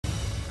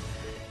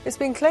It's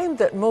been claimed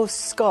that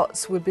most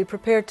Scots would be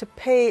prepared to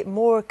pay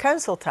more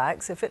council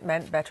tax if it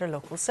meant better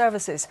local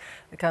services.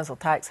 The council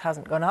tax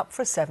hasn't gone up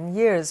for 7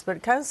 years,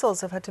 but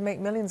councils have had to make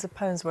millions of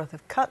pounds worth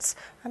of cuts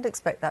and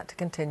expect that to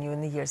continue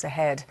in the years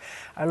ahead.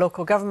 Our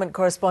local government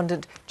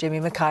correspondent, Jamie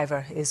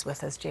McIver, is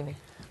with us. Jamie.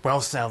 Well,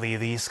 Sally,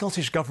 the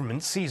Scottish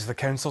Government sees the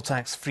council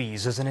tax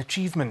freeze as an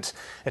achievement.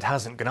 It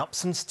hasn't gone up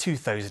since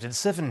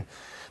 2007.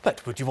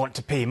 But would you want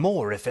to pay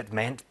more if it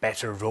meant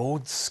better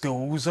roads,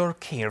 schools or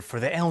care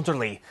for the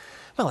elderly?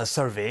 Well, a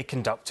survey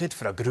conducted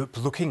for a group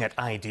looking at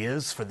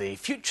ideas for the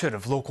future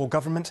of local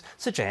government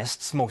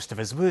suggests most of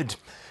us would.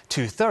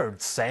 2/3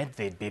 said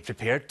they'd be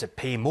prepared to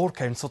pay more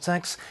council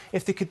tax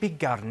if they could be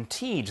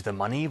guaranteed the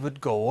money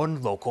would go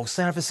on local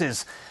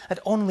services. And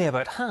only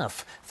about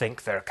half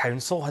think their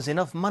council has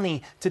enough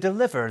money to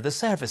deliver the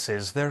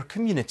services their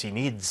community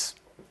needs.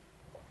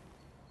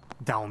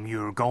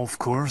 Dalmuir Golf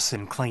Course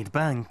in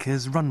Clydebank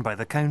is run by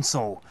the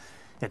council.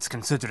 It's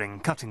considering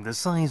cutting the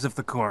size of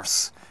the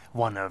course,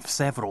 one of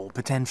several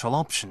potential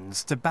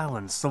options to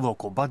balance the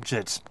local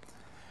budget.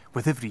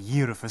 With every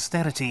year of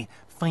austerity,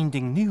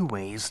 finding new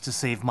ways to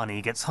save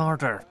money gets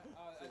harder.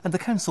 And the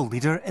council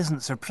leader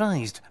isn't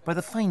surprised by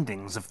the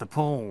findings of the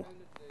poll.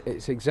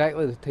 It's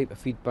exactly the type of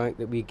feedback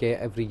that we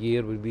get every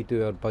year when we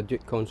do our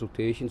budget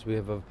consultations. We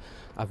have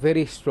a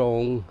very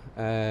strong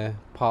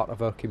part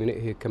of our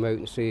community who come out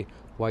and say,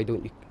 why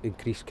don't you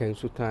increase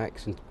council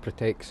tax and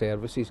protect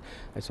services?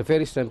 It's a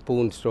very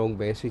simple and strong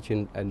message,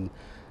 and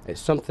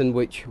it's something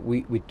which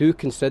we do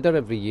consider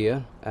every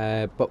year,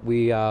 but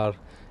we are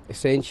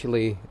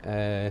essentially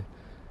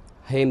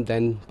hemmed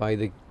in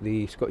by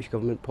the Scottish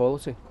Government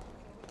policy.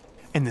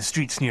 In the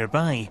streets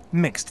nearby,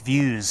 mixed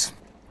views.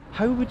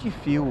 How would you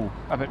feel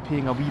about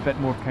paying a wee bit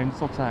more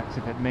council tax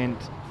if it meant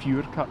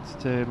fewer cuts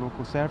to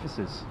local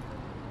services?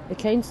 The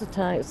council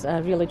tax I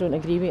really don't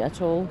agree with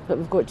at all, but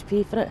we've got to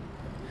pay for it.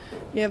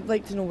 Yeah, I'd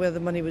like to know where the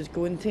money was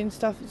going to and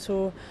stuff,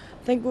 so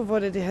I think we've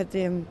already had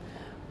an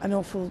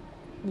awful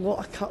lot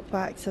of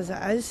cutbacks as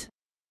it is.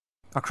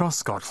 Across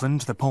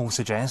Scotland, the poll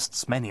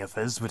suggests many of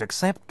us would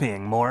accept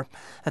paying more,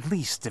 at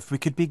least if we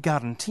could be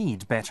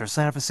guaranteed better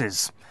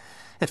services.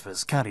 It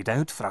was carried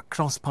out for a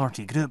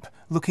cross-party group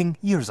looking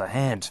years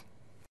ahead.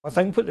 I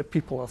think what the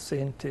people are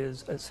saying to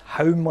us is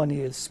how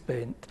money is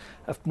spent.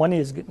 If money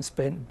is getting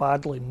spent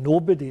badly,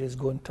 nobody is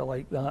going to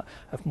like that.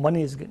 If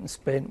money is getting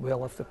spent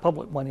well, if the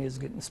public money is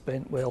getting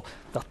spent well,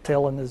 they're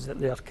telling us that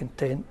they are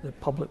content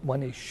that public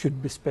money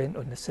should be spent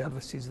on the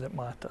services that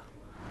matter.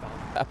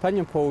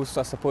 Opinion polls,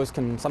 I suppose,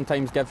 can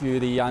sometimes give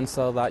you the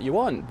answer that you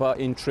want, but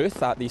in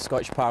truth, at the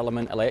Scottish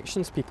Parliament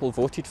elections, people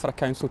voted for a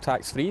council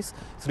tax freeze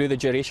through the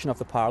duration of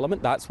the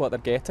Parliament. That's what they're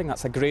getting.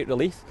 That's a great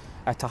relief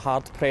to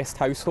hard-pressed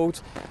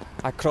households.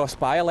 Across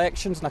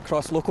by-elections and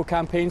across local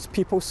campaigns,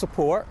 people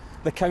support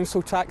the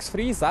council tax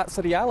freeze. That's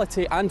a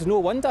reality, and no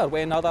wonder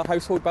when other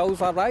household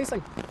bills are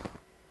rising.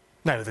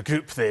 Now, the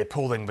group the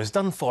polling was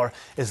done for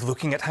is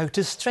looking at how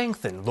to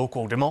strengthen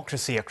local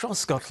democracy across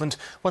Scotland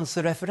once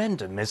the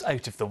referendum is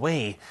out of the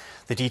way.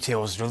 The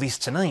details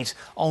released tonight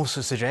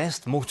also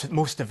suggest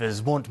most of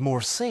us want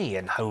more say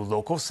in how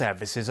local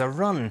services are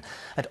run,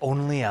 and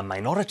only a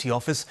minority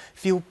of us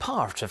feel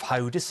part of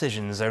how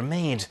decisions are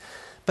made.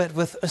 But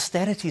with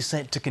austerity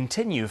set to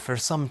continue for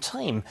some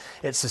time,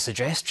 it's the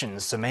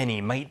suggestions so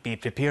many might be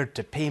prepared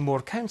to pay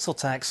more council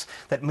tax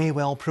that may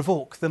well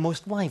provoke the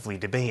most lively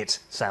debate.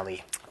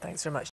 Sally. Thanks very much.